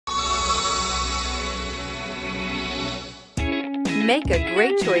Make a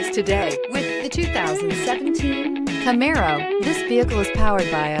great choice today with the 2017 Camaro. This vehicle is powered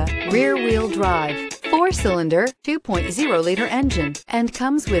by a rear-wheel drive, 4-cylinder, 2.0-liter engine, and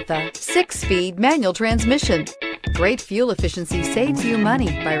comes with a 6-speed manual transmission. Great fuel efficiency saves you money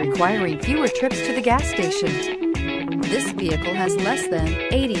by requiring fewer trips to the gas station. This vehicle has less than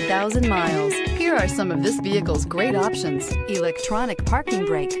 80,000 miles. Here are some of this vehicle's great options: electronic parking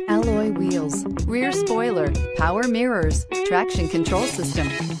brake, alloy wheels, rear spoiler, power mirrors, traction control system,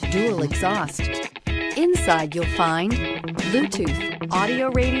 dual exhaust. Inside you'll find Bluetooth, audio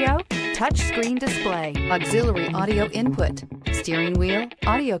radio, touchscreen display, auxiliary audio input, steering wheel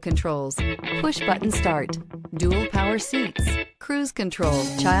audio controls, push button start, dual power seats, cruise control,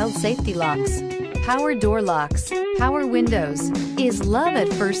 child safety locks, power door locks, power windows. Is love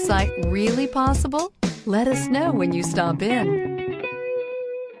at first sight really possible? Let us know when you stop in.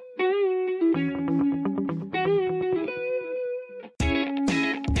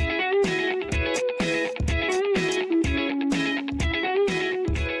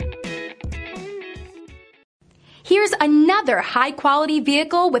 Here's another high-quality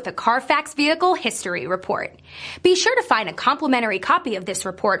vehicle with a Carfax Vehicle History Report. Be sure to find a complimentary copy of this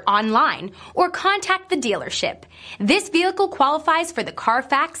report online or contact the dealership. This vehicle qualifies for the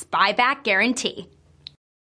Carfax Buyback Guarantee.